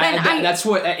 exactly. Right? That's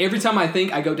what every time I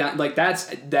think I go down like that's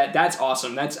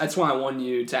awesome. That's why I wanted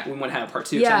you to we want to have part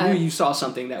 2. Yeah. I knew you saw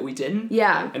something that we didn't.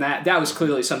 Yeah. And that was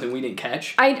clearly something we didn't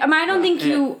catch. I don't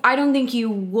think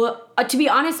you would. To be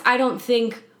honest, I don't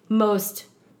think most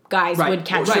guys would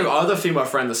catch it. Our other female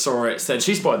friend that saw it said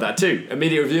she spotted that too.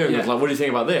 Immediate reviewing was like, "What do you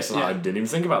think about this?" And I didn't even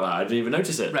think about that. I didn't even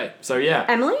notice it. Right. So yeah.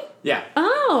 Emily? Yeah.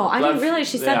 Oh, I didn't realize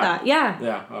she said that. Yeah.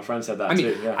 Yeah, our friend said that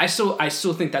too. Yeah. I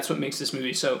still think that's what makes this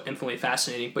movie so infinitely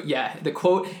fascinating. But yeah, the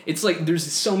quote, it's like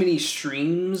there's so many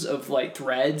streams of like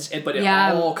threads, but it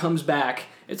all comes back.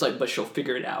 It's like, but she'll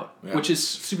figure it out, which is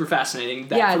super fascinating.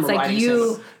 It's like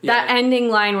that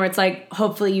ending line where it's like,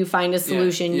 hopefully you find a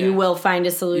solution. You will find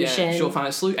a solution. Yeah, she'll find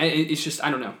a solution. And it's just, I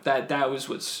don't know. That was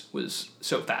was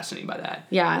so fascinating by that.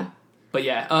 Yeah. But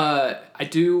yeah, I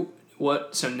do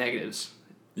some negatives.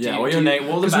 Yeah,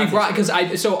 because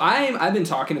I've been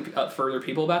talking to further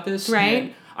people about this. Right.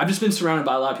 And I've just been surrounded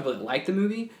by a lot of people that like the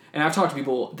movie, and I've talked to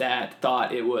people that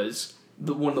thought it was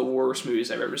one of the worst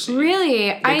movies I've ever seen.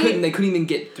 Really? They couldn't even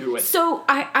get through it. So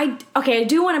I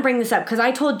do want to bring this up because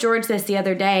I told George this the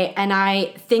other day, and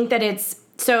I think that it's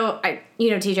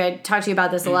TJ, I talked to you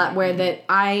about this a lot, where that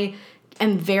I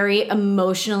am very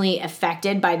emotionally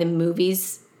affected by the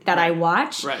movies that I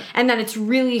watch, and that it's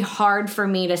really hard for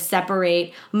me to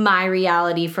separate my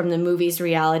reality from the movie's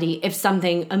reality if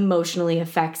something emotionally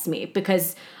affects me,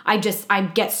 because I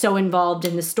get so involved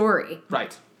in the story.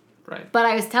 Right. But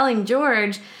I was telling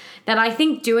George that I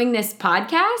think doing this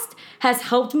podcast has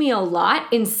helped me a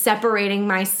lot in separating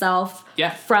myself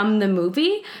from the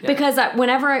movie, because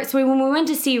when we went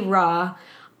to see Raw,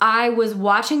 I was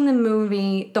watching the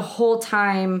movie the whole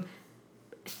time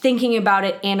thinking about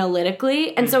it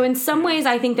analytically, and so in some ways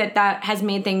I think that has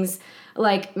made things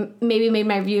like maybe made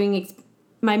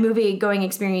my movie going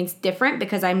experience different,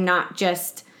 because I'm not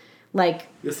just like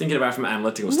you're thinking about it from an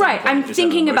analytical standpoint. Right, I'm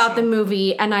thinking about the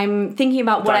movie, and I'm thinking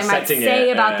about what I might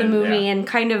say about the movie, and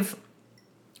kind of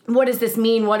what does this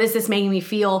mean? What is this making me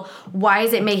feel? Why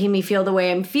is it making me feel the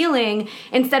way I'm feeling?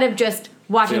 Instead of just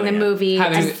watching the movie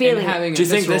and feeling it. Do you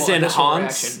think this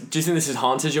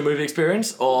enhances your movie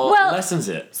experience or lessens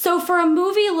it? So for a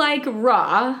movie like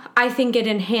Raw, I think it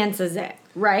enhances it,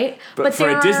 right? But for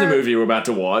a Disney movie we're about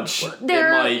to watch,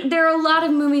 there are a lot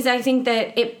of movies I think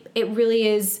that it really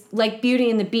is like Beauty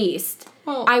and the Beast.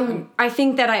 Well, I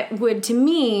think that to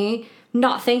me,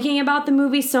 not thinking about the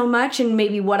movie so much, and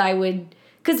maybe what I would...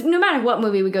 Because no matter what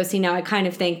movie we go see now, I kind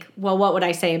of think, well, what would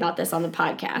I say about this on the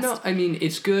podcast? No, I mean,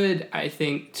 it's good, I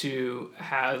think, to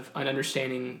have an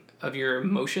understanding of your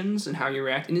emotions and how you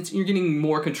react. And you're getting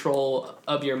more control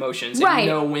of your emotions. And you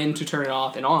know when to turn it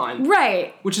off and on.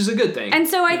 Right. Which is a good thing. And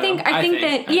so I think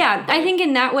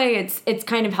in that way it's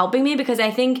kind of helping me, because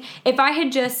I think if I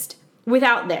had just,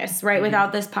 without this, right,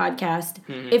 without this podcast,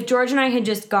 if George and I had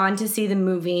just gone to see the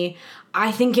movie,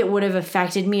 I think it would have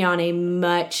affected me on a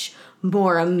much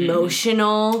more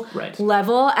emotional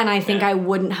level, and I think I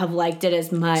wouldn't have liked it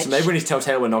as much. So maybe we need to tell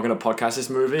Taylor we're not going to podcast this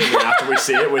movie, and then after we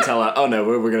see it, we tell her, oh no,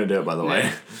 we're going to do it, by the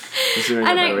way. But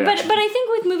I think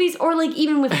with movies, or like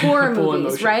even with horror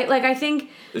movies, right? Like I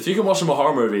think if you can watch some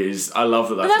horror movies, I love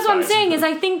that. But that's what I'm saying is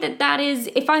I think that is,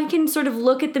 if I can sort of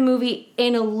look at the movie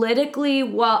analytically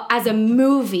while as a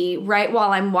movie, right,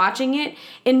 while I'm watching it,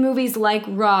 in movies like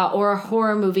Raw or a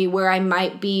horror movie where I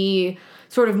might be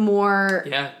sort of more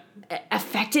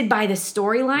affected by the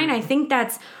storyline, I think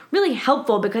that's really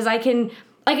helpful because I can,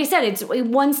 like I said, it's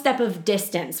one step of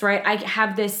distance, right? I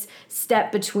have this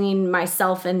step between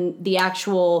myself and the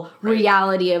actual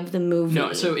reality of the movie.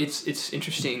 No, so it's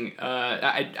interesting.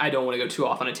 I don't want to go too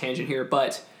off on a tangent here,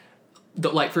 but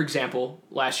like for example,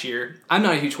 last year, I'm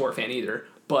not a huge horror fan either,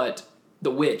 but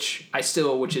The Witch,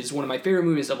 which is one of my favorite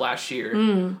movies of last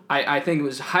year, I think it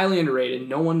was highly underrated.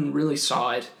 No one really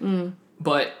saw it,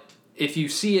 but if you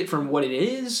see it from what it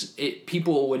is,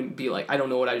 people wouldn't be like, I don't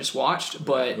know what I just watched.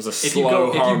 But it was a if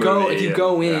you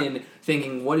go in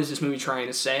thinking, what is this movie trying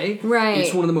to say? Right.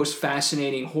 It's one of the most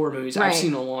fascinating horror movies I've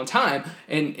seen in a long time.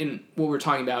 And what we're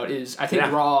talking about is, I think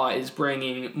Raw is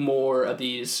bringing more of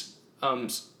these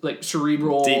like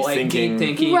cerebral, deep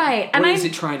thinking. Right. What is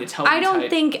it trying to tell you? I don't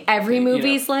think every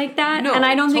movie's like that. No, and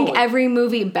I don't totally. think every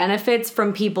movie benefits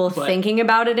from people thinking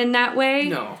about it in that way.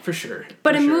 No, for sure.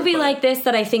 But a movie like this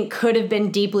that I think could have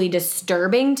been deeply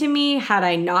disturbing to me had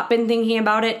I not been thinking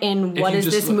about it in what is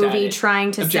this movie trying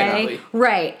to say.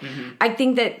 Right. Mm-hmm. I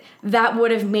think that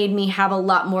would have made me have a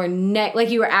lot more,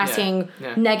 like you were asking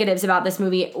negatives about this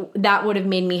movie, that would have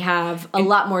made me have a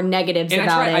lot more negatives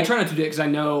about it. I try not to do it because I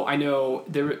know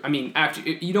there. I mean, after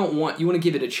you want to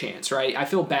give it a chance, right? I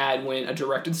feel bad when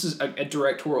this is a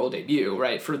directorial debut,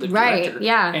 right, for the director,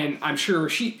 yeah. And I'm sure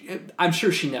she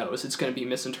knows it's going to be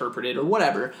misinterpreted or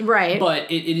whatever, right? But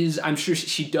it is. I'm sure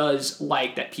she does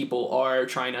like that people are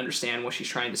trying to understand what she's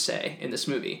trying to say in this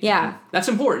movie. Yeah, that's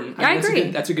important. I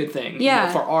agree. That's a good thing.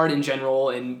 Yeah, for art in general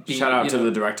and shout out to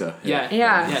the director. Yeah.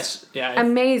 Yes. Yeah.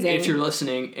 Amazing. If you're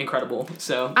listening, incredible.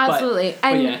 So absolutely.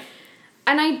 But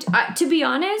And I to be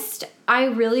honest, I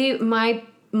really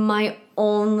my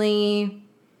only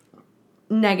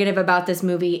negative about this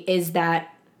movie is that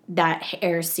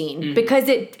hair scene because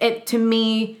it to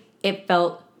me it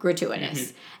felt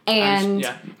gratuitous. And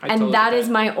that is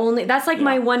my only. That's like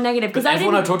my one negative because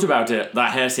everyone I talked about it,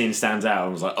 that hair scene stands out. I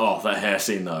was like, oh, that hair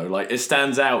scene though, like it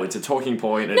stands out. It's a talking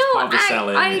point. It's part of the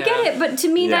selling. I get it, but to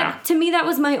me that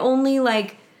was my only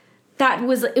like. It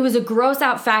was a gross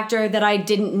out factor that I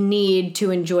didn't need to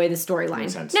enjoy the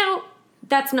storyline. Now,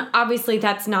 that's not I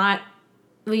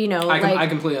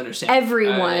completely understand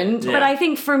everyone, but I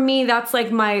think for me that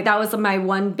was my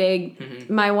one big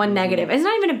my one negative. It's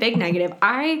not even a big negative.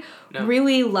 I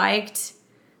really liked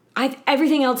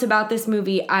everything else about this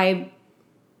movie. I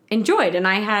enjoyed, and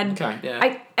I had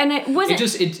and it wasn't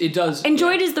it does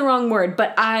enjoyed is the wrong word,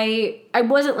 but I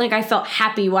wasn't like I felt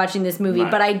happy watching this movie,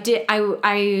 but I did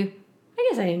I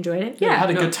guess I enjoyed it. Yeah, I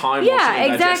had a good time. Yeah,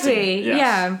 exactly. Yes.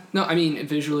 Yeah. No, I mean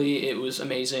visually it was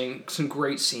amazing. Some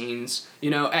great scenes.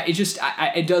 You know, it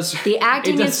does. The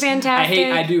acting is fantastic.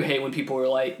 I do hate when people are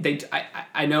like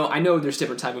I know there's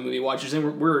different type of movie watchers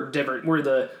and we're different. We're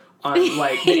the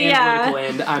analytical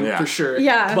end. I'm for sure.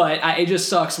 Yeah. But it just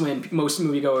sucks when most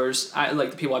moviegoers,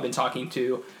 like the people I've been talking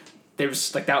to.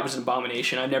 There's that was an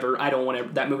abomination. I don't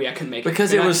want that movie. I couldn't make it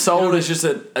because it was sold as just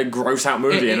a gross out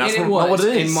movie, and that's not what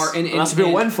it is. And that's what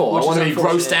people went for. I want to be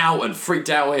grossed out and freaked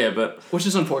out here, but which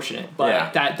is unfortunate.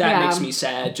 But that makes me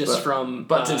sad. From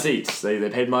butts in seats. They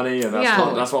paid money, and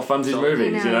that's what funds these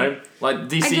movies. You know, like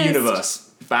DC Universe.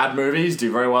 Bad movies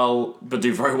do very well in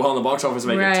the box office,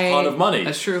 make a ton of money.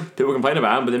 That's true. People complain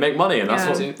about them, but they make money, and that's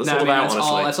all about.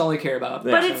 Honestly, that's all they care about.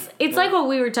 But it's like what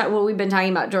we've been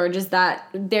talking about, George. Is that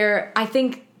I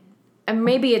think, and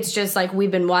maybe it's just like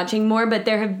we've been watching more, but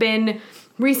there have been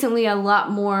recently a lot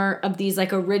more of these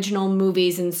like original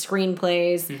movies and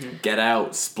screenplays. Mm-hmm. Get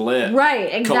Out, Split,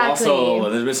 right? Exactly. Colossal.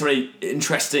 There's been so many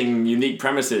interesting, unique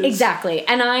premises. Exactly,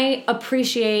 and I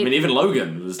appreciate. I mean, even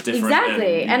Logan was different.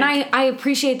 Exactly, and I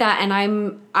appreciate that, and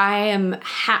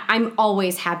I'm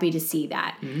always happy to see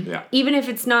that. Mm-hmm. Yeah. Even if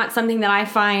it's not something that I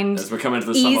find as we're coming to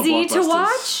the easy to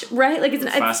watch, right? Like it's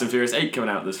Fast and Furious 8 coming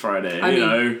out this Friday. You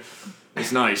know.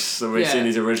 It's nice. So we're seeing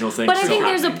these original things. But I think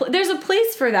there's a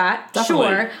place for that,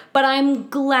 sure. But I'm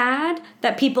glad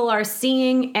that people are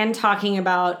seeing and talking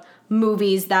about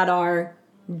movies that are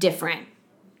different.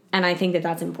 And I think that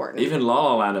that's important. Even La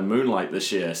La Land and Moonlight this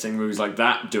year, seeing movies like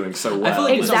that doing so well. I feel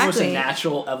like it's almost a Exactly.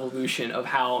 natural evolution of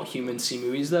how humans see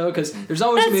movies, though, because there's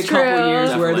always going to be a That's couple of true. years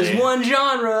where there's Definitely. one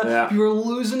genre Yeah. people are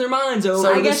losing their minds over.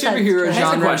 So I the guess that's superhero true. Here's a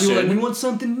genre. People are question. like, we want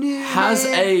something new. Has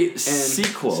man." a And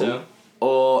sequel so,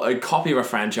 or a copy of a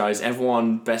franchise ever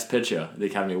won Best Picture at the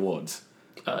Academy Awards?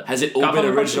 Has it all been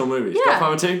Godfather original movies? Yeah.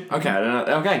 Godfather 2? Okay, I don't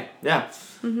know. Okay, yeah.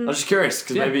 I was just curious,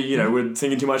 because Yeah. maybe, we're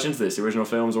thinking too much into this. The original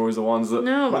films are always the ones that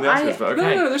No, win the Oscars, but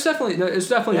okay. No, there's definitely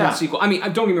Yeah. not a sequel. I mean,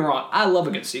 don't get me wrong, I love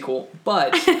a good sequel,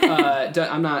 but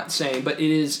I'm not saying, but it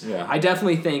is. Yeah. I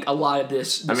definitely think a lot of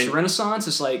this I mean- renaissance,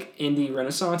 this like indie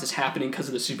renaissance, is happening because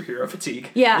of the superhero fatigue.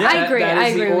 Yeah, Yeah, I agree. That I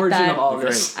is agree the with origin that. of all of Agree.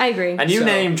 this. I agree. And you So-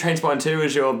 named Trainspotting 2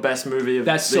 as your best movie of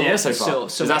That's the still year so far.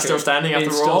 still Is that still standing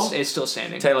after Raw? It's still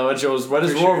standing. Taylor, where does For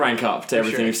Raw sure. rank up to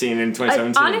everything sure. you've seen in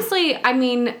 2017? Honestly, I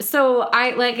mean, so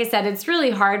like I said, it's really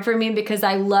hard for me because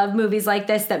I love movies like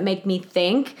this that make me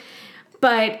think.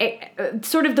 But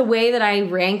sort of the way that I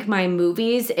rank my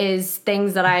movies is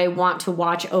things that I want to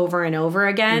watch over and over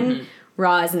again.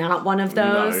 Raw is not one of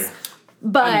those. No.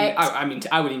 But I mean,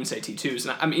 I would even say T2 is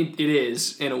not. I mean, it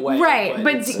is in a way. right,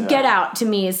 but it's- Get Out to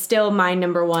me is still my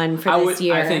number one for this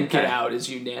year. I think Get Okay. Out is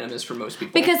unanimous for most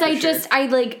people. because for I sure. just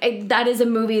that is a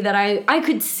movie that I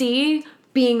could see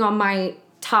being on my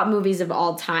top movies of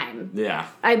all time. Yeah.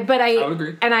 I would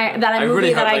agree. And that I a movie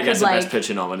really that hope I it gets could a Best like.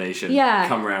 Picture nomination Yeah.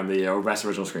 come around the year, or Best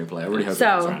Original Screenplay. I really hope it So-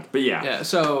 comes around. But yeah. Yeah,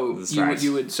 so That's you right.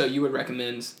 would you would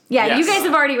recommend. Yeah, Yes. you guys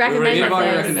have already recommended You've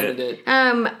already this. recommended it.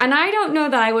 And I don't know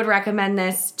that I would recommend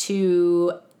this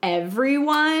to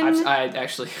everyone. I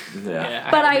actually, Yeah.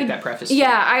 I but had to make that preface. too.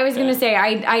 yeah, I was Yeah. gonna say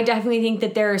I definitely think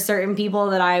that there are certain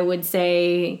people that I would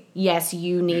say yes,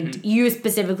 you need you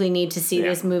specifically need to see Yeah.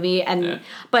 this movie, and Yeah.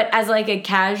 but as like a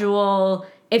casual,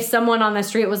 if someone on the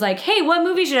street was like, hey, what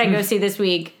movie should I go see this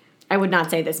week? I would not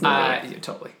say this movie. Yeah,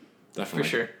 totally, Definitely. for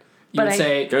sure. You But would I-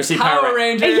 say Go see Power Power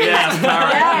Rangers. Yes, Power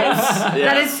Yes.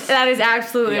 Yes. That is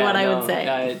absolutely Yeah, what I no, would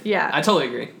say. I totally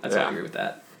agree. I totally Yeah. agree with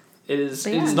that. It is.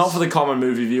 But It yeah. is It's not for the common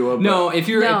movie viewer. But No, if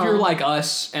you're No. like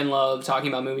us and love talking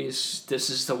about movies, this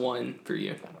is the one for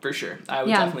you for sure. I would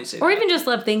Yeah, definitely say. or that. even just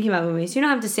love thinking about movies. You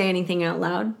don't have to say anything out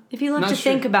loud. If you love That's to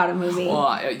true. think about a movie,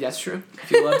 Well, that's true.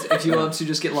 If you love to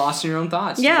just get lost in your own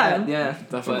thoughts. Yeah. do that. Yeah,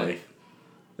 definitely.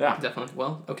 Yeah. But definitely.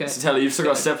 Well, okay. So Taylor, you've still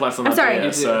got a sip left on I'm that sorry. beer.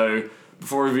 You do. So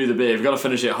before we review the beer, we've got to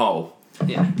finish it whole.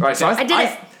 Yeah. Right. So I did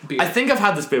it. Beer. I think I've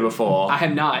had this beer before. I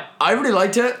have not. I really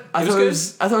liked it. I It thought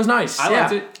was it was nice. I yeah.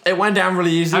 liked it. It went down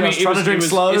really easy. I was trying to drink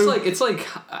slow. It's like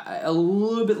a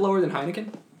little bit lower than Heineken.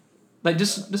 Like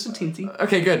just a teensy.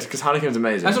 Okay, good, because Heineken's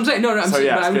amazing. That's what I'm saying. No, I'm So, saying,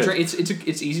 yeah, but I it's would good. drink.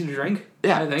 It's easy to drink.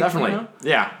 Yeah, I think, definitely. you know?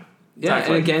 Yeah. Yeah,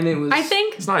 Exactly. and again, it was. I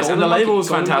think It's nice. Golden And the Monkey, label's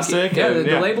Golden Monkey. fantastic. Yeah, and,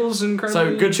 the label's incredible.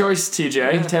 So good choice, TJ.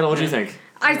 Yeah. Taylor, what do you think?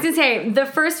 I was gonna say the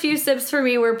first few sips for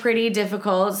me were pretty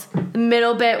difficult. The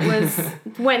middle bit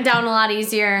went down a lot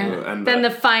easier and than the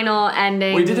final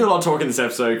ending. We did do a lot of talking this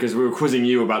episode because we were quizzing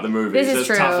you about the movie. This so is it's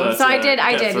true. tougher So I to did.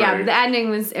 get Yeah, through. the ending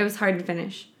was hard to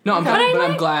finish. No, I'm But glad, I but I'm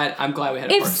like- glad. I'm glad we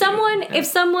had. A If part two. someone Yeah. if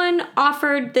someone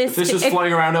offered this, If this was if-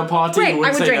 floating around a party, Right, you I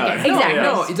wouldn't would say drink no. it. Exactly.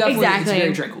 No, it definitely. Exactly. It's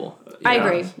very drinkable. I Yeah.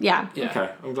 agree. Yeah. Yeah. Okay,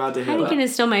 I'm glad to hear Heineken that.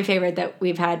 is still my favorite that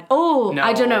we've had. Oh, No.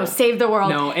 I don't know. Save the world.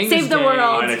 No, Angus Save the Day.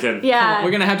 world. Heineken. Yeah. We're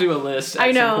gonna have to do a list. At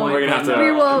I know. Some point, We're gonna have but to-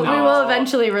 we will. no. We will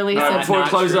eventually release All right, it. before we Not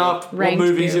close true. up, what Ranked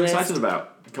movies are you beer list. excited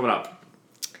about coming up?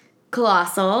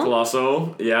 Colossal.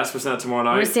 Colossal, yes, we're seeing that tomorrow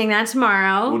night. We're seeing that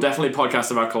tomorrow. We'll definitely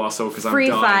podcast about Colossal because I'm Free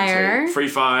dying Fire. to. Free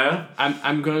Fire.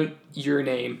 I'm gonna your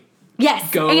name. Yes.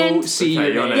 Go and see Okay,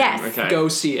 your your name. name. Yes. Okay. Go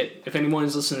see it. If anyone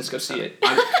is listening, just go see it.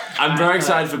 I'm very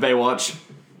excited for Baywatch.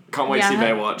 Can't wait to see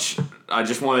Yeah. Baywatch. I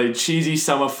just want a cheesy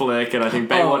summer flick, and I think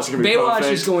Baywatch is gonna be Baywatch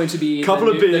perfect. is going to be Couple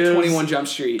the, of the beers. 21 Jump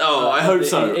Street. Oh, I hope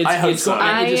so. I hope so.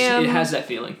 I It am has that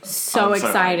feeling. so I'm so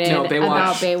excited No, Baywatch.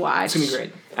 about Baywatch. It's gonna be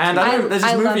great. And there's this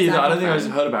I love movie that Zac I don't think Efron.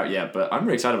 I've heard about yet, but I'm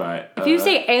really excited about it. If you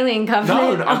say Alien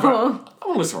Covenant, no,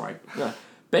 oh, it's alright. Yeah.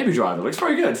 Baby Driver looks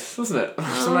very good, doesn't it?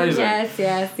 It's amazing.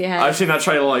 Yes. I've seen that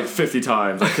trailer like 50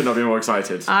 times. I could not be more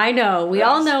excited. I know. We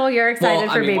all know you're excited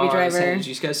for Baby while I was Driver. saying, did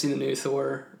you guys see the new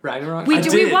Thor Ragnarok? We I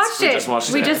did. did. We watched We it. just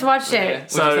watched We it. just watched Okay.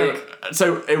 it. What'd you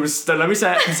So it was. Let me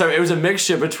say. So it was a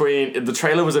mixture between the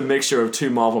trailer was a mixture of two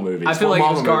Marvel movies. I feel One like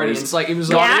it was Marvel Guardians. movies. Like it was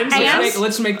Guardians, like yes.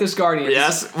 let's make this Guardians.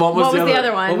 Yes. What was, What was the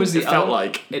other one? What was the It felt other-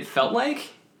 like It felt like.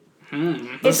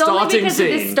 the It's only starting because of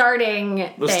the scene. starting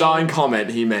The thing. starting comment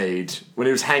he made when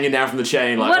he was hanging down from the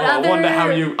chain, like, What "Oh, I wonder how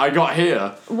other- I got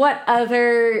here." What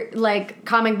other like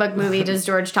comic book movie does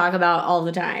George talk about all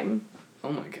the time?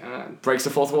 Oh my god! Breaks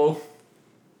the fourth wall.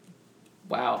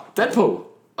 Wow. Deadpool.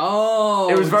 Oh.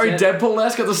 It was very Dead-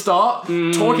 Deadpool-esque at the start,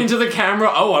 talking to the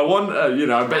camera. Oh,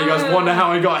 I bet you guys wonder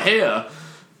how I got here.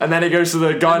 And then it goes to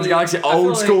the Guardians of the Galaxy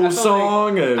old school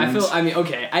song, and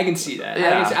okay, I can see that.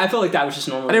 Yeah. I feel like that was just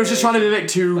normal. And it was just trying to be like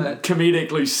too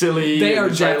comedically silly. They are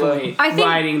definitely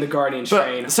riding the Guardians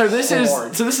train. So this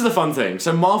is the fun thing.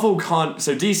 So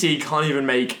DC can't even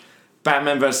make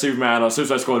Batman vs Superman or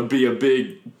Suicide Squad be a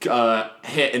big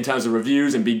hit in terms of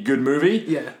reviews and be a good movie.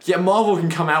 Yeah. Yet Marvel can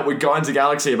come out with Guardians of the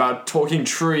Galaxy about a talking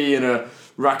tree and a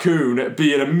raccoon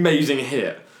be an amazing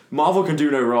hit. Marvel can do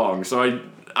no wrong. So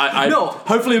I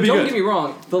hopefully it'll be good. Don't get me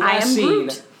wrong. The last scene.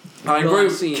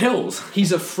 Groot kills.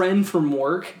 He's a friend from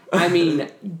work. I mean,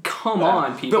 come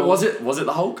on, people. But was it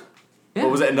the Hulk? Yeah. Or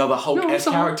was it another Hulk-esque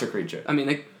No, character creature? I mean,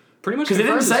 they pretty much because they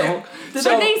didn't say it.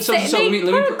 They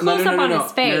put a close-up on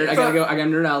his face. Nerd, I gotta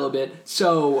nerd out a little bit.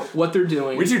 So what they're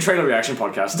doing? We do trailer reaction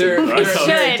podcast. They're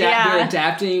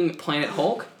adapting Planet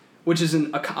Hulk, which is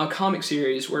a comic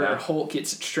series where Hulk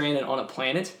gets stranded on a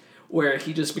planet where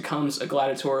he just becomes a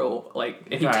gladiatorial,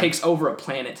 and he takes over a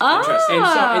planet. Oh.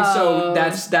 And so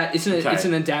that's it's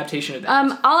an adaptation of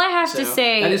that. All I have to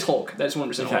say that is Hulk. That is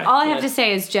 100% Hulk. All I have to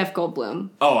say is Jeff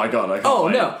Goldblum. Oh my god!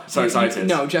 No! So excited!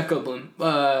 No, Jeff Goldblum.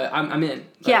 I'm in.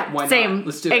 Yeah, why same. Not?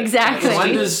 Let's do it. Exactly.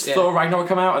 When does Thor Ragnarok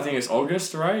come out? I think it's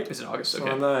August, right? Is it August?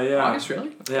 Okay. August,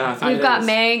 really? Yeah. We've got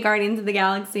May, Guardians of the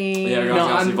Galaxy. Yeah,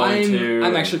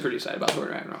 I'm actually pretty excited about Thor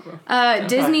Ragnarok.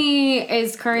 Disney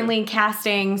is currently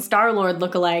casting Star-Lord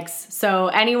lookalikes. So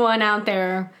anyone out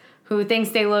there who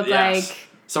thinks they look like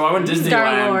So I went Disneyland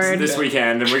Star-Lord this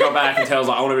weekend, and we got back and Taylor's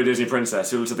like, I want to be a Disney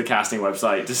princess. We looked at the casting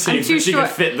website to see if she can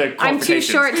fit the qualifications. I'm too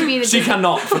short to be the She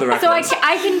cannot, for the record. So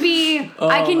I can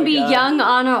be young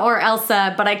Anna or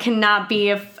Elsa, but I cannot be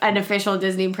an official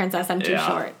Disney princess. I'm too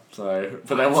short. So,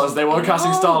 but they were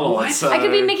casting Star-Lord. So. I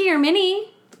could be Mickey or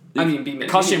Minnie. I mean, be Minnie.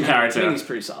 Costume character. Minnie's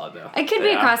pretty solid though. I could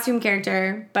be a costume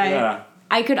character, but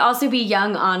I could also be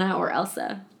young Anna or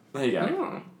Elsa. There you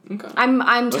go. Oh, okay.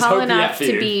 I'm tall enough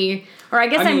to be, or I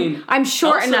guess I'm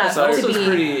short enough to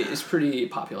be. It's pretty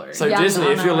popular. So Disney,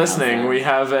 if you're listening, we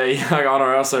have a young Anna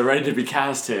or Elsa ready to be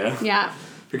cast here. Yeah.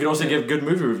 We can also give good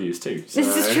movie reviews too. So.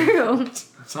 This is true.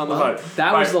 It's on the vote.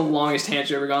 That was the longest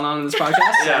tangent ever gone on in this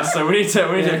podcast. Yeah, so we need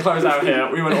to close out here.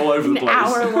 We went all over the place. An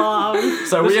hour long.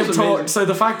 So we have talked. Amazing. So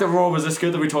the fact that Raw was this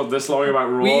good that we talked this long about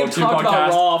Raw. We've talked about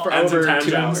Raw for over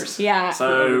 2 hours. Yeah.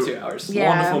 So over 2 hours.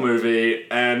 Wonderful movie,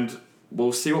 and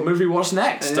we'll see what movie we watch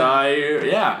next.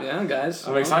 Yeah, guys.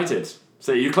 I'm excited.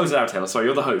 So you close it out, Taylor. Sorry,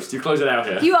 you're the host. You close it out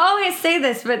here. You always say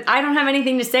this, but I don't have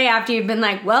anything to say after you've been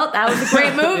like, well, that was a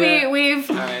great movie.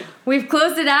 We've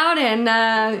closed it out, and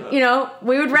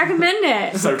we would recommend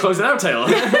it. So close it out, Taylor.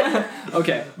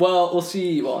 Okay. Well, we'll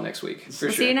see you all next week.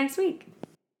 See you next week.